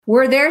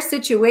Were there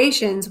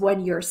situations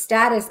when your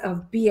status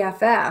of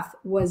BFF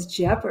was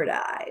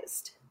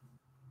jeopardized?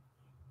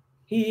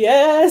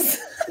 Yes.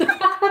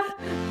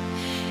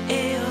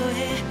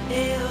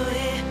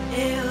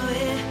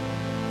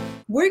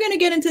 We're going to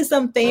get into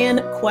some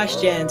fan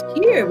questions.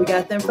 Here, we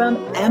got them from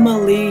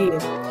Emily.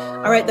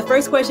 All right, the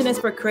first question is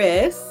for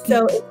Chris.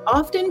 So it's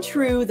often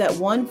true that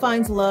one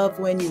finds love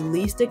when you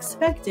least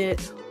expect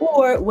it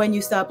or when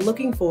you stop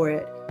looking for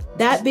it.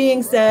 That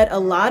being said, a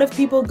lot of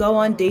people go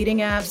on dating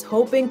apps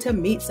hoping to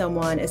meet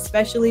someone,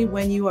 especially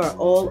when you are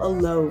all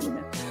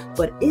alone.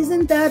 But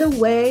isn't that a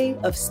way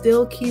of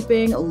still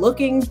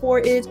looking for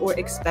it or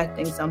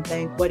expecting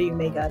something? What do you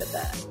make out of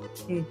that?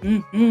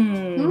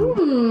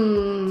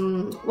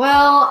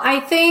 Well,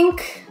 I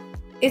think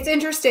it's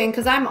interesting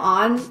because I'm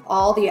on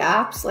all the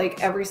apps,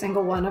 like every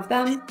single one of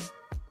them.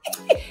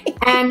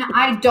 And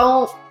I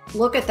don't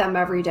look at them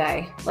every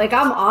day. Like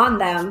I'm on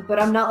them, but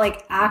I'm not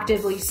like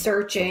actively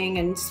searching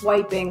and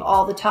swiping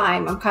all the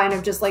time. I'm kind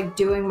of just like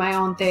doing my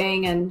own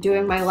thing and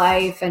doing my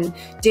life and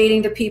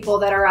dating the people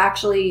that are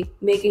actually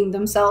making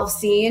themselves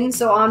seen.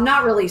 So I'm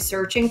not really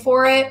searching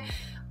for it.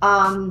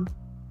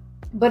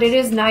 But it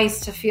is nice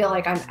to feel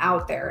like I'm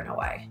out there in a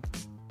way.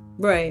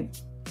 Right.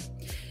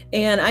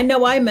 And I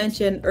know I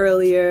mentioned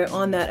earlier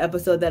on that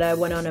episode that I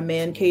went on a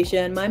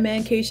mancation. My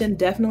mancation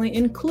definitely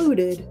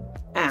included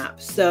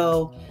apps.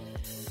 So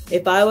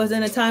if I was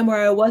in a time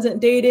where I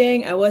wasn't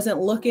dating, I wasn't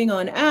looking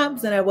on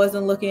apps, and I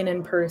wasn't looking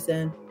in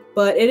person.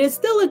 But it is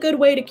still a good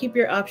way to keep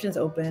your options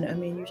open. I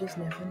mean, you just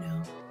never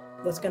know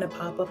what's going to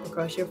pop up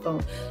across your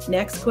phone.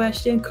 Next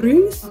question,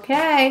 Chris.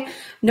 Okay.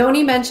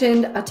 Noni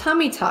mentioned a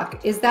tummy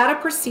tuck. Is that a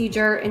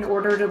procedure in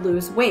order to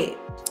lose weight?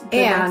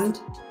 And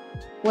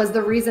was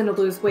the reason to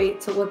lose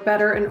weight to look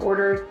better in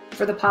order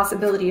for the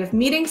possibility of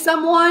meeting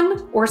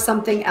someone or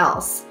something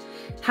else?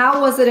 How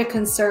was it a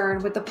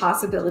concern with the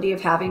possibility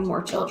of having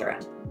more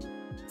children?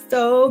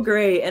 So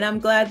great. And I'm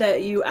glad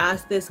that you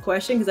asked this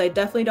question because I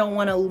definitely don't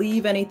want to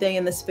leave anything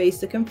in the space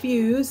to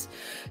confuse.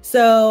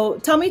 So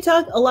tummy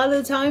tuck, a lot of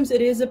the times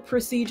it is a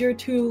procedure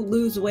to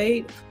lose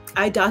weight.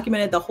 I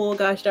documented the whole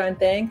gosh darn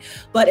thing.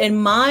 But in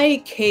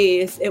my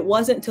case, it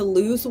wasn't to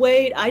lose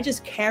weight. I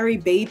just carry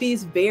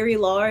babies very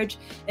large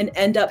and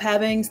end up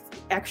having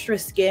extra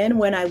skin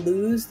when I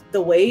lose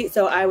the weight.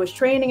 So I was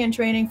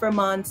training for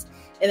months.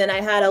 And then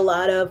I had a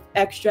lot of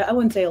extra, I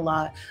wouldn't say a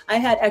lot, I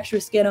had extra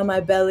skin on my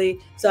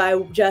belly. So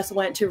I just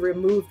went to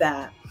remove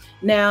that.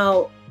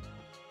 Now,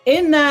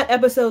 in that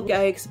episode,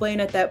 I explained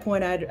at that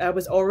point, I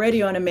was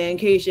already on a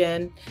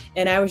mancation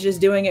and I was just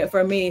doing it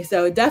for me.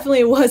 So it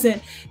definitely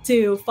wasn't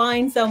to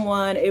find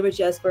someone, it was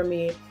just for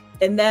me.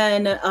 And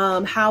then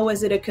how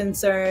was it a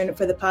concern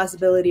for the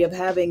possibility of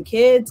having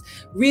kids?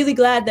 Really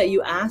glad that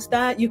you asked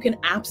that. You can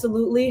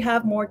absolutely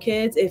have more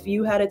kids if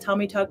you had a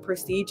tummy tuck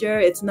procedure.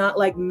 It's not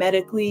like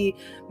medically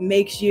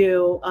makes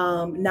you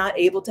not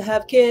able to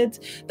have kids.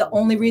 The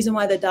only reason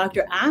why the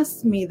doctor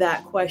asked me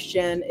that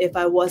question, if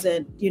I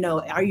wasn't,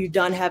 are you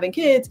done having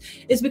kids,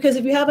 is because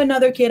if you have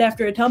another kid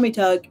after a tummy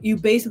tuck, you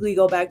basically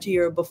go back to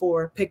your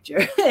before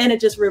picture and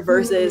it just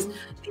reverses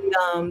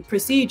the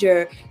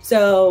procedure.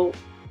 So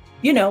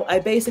I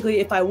basically,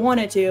 if I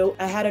wanted to,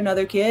 I had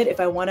another kid. If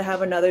I want to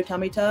have another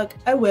tummy tuck,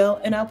 I will.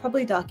 And I'll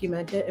probably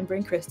document it and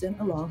bring Kristen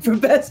along for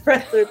best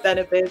friends with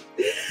benefits.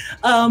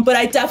 But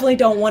I definitely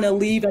don't want to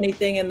leave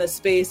anything in the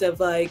space of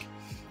like,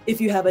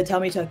 if you have a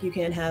tummy tuck, you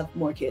can't have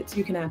more kids.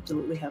 You can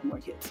absolutely have more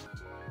kids.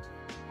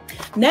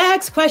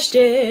 Next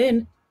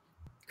question.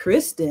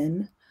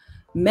 Kristen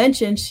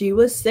mentioned she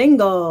was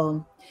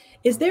single.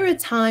 Is there a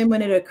time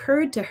when it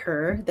occurred to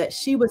her that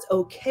she was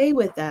okay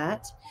with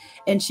that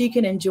and she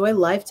can enjoy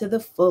life to the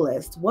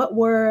fullest? What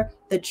were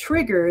the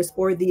triggers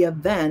or the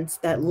events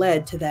that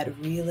led to that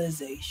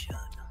realization?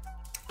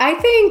 I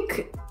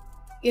think,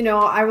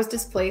 I was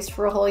displaced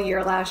for a whole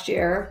year last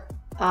year.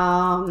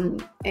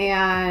 And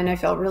I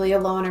felt really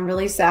alone and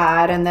really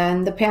sad. And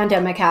then the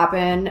pandemic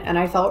happened and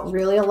I felt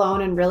really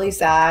alone and really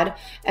sad.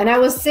 And I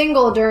was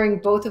single during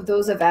both of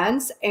those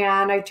events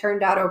and I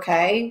turned out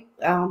okay.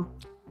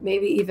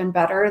 Maybe even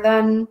better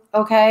than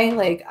okay.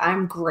 Like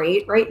I'm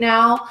great right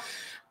now.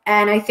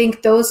 And I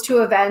think those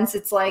two events,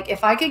 it's like,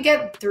 if I could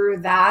get through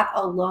that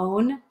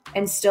alone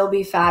and still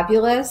be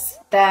fabulous,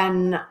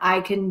 then I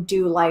can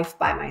do life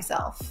by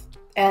myself.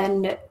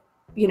 And,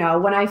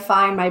 when I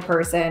find my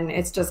person,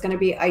 it's just going to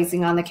be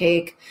icing on the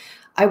cake.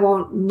 I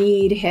won't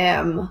need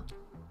him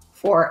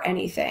for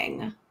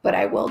anything, but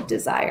I will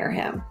desire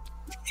him.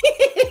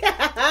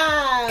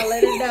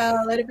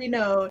 Let it be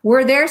known.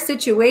 Were there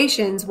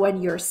situations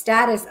when your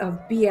status of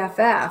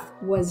BFF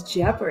was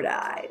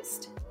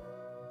jeopardized?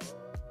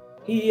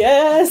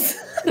 Yes.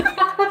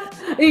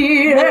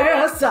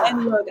 Yes.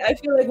 And look, I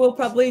feel like we'll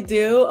probably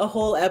do a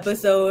whole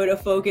episode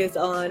of focus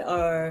on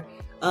our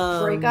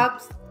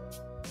breakups.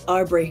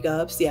 Our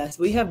breakups. Yes,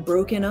 we have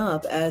broken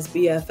up as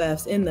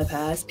BFFs in the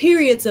past.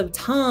 Periods of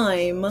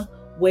time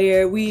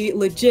where we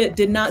legit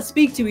did not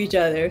speak to each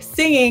other,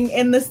 singing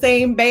in the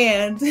same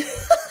band,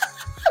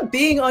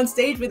 being on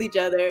stage with each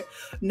other,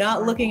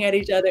 not looking at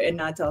each other and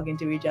not talking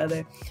to each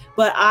other.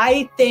 But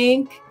I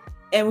think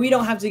And we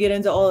don't have to get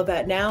into all of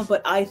that now,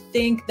 but I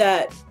think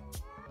that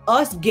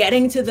us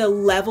getting to the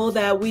level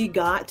that we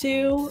got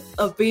to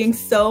of being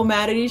so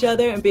mad at each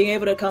other and being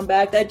able to come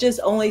back, that just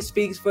only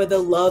speaks for the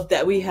love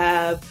that we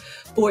have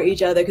for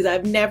each other. Because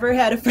I've never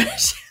had a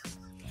friendship.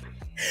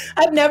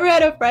 I've never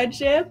had a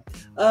friendship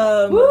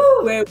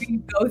where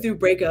we go through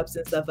breakups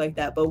and stuff like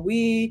that. But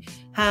we've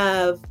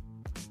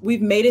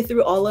made it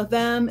through all of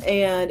them,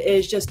 and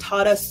it's just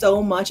taught us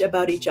so much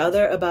about each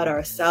other, about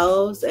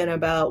ourselves, and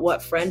about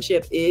what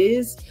friendship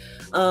is.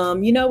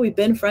 We've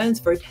been friends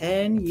for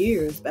 10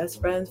 years, best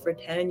friends for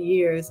 10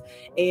 years,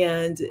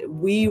 and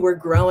we were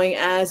growing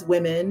as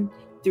women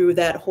through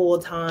that whole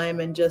time.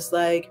 And just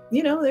like,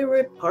 there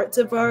were parts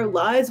of our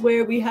lives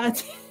where we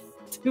had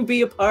to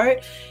be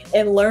apart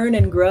and learn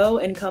and grow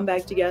and come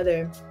back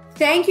together.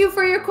 Thank you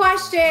for your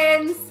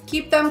questions.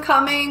 Keep them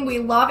coming. We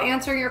love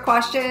answering your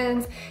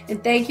questions.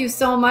 And thank you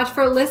so much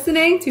for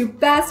listening to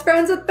Best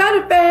Friends with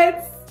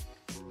Benefits.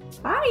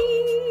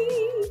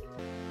 Bye.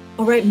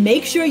 All right,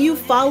 make sure you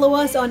follow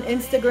us on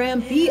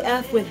Instagram,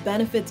 BF with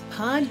Benefits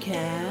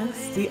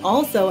Podcast. We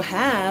also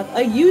have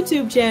a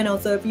YouTube channel.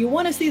 So if you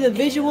want to see the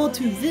visual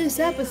to this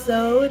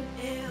episode,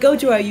 go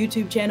to our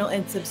YouTube channel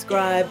and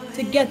subscribe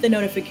to get the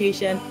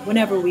notification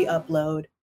whenever we upload.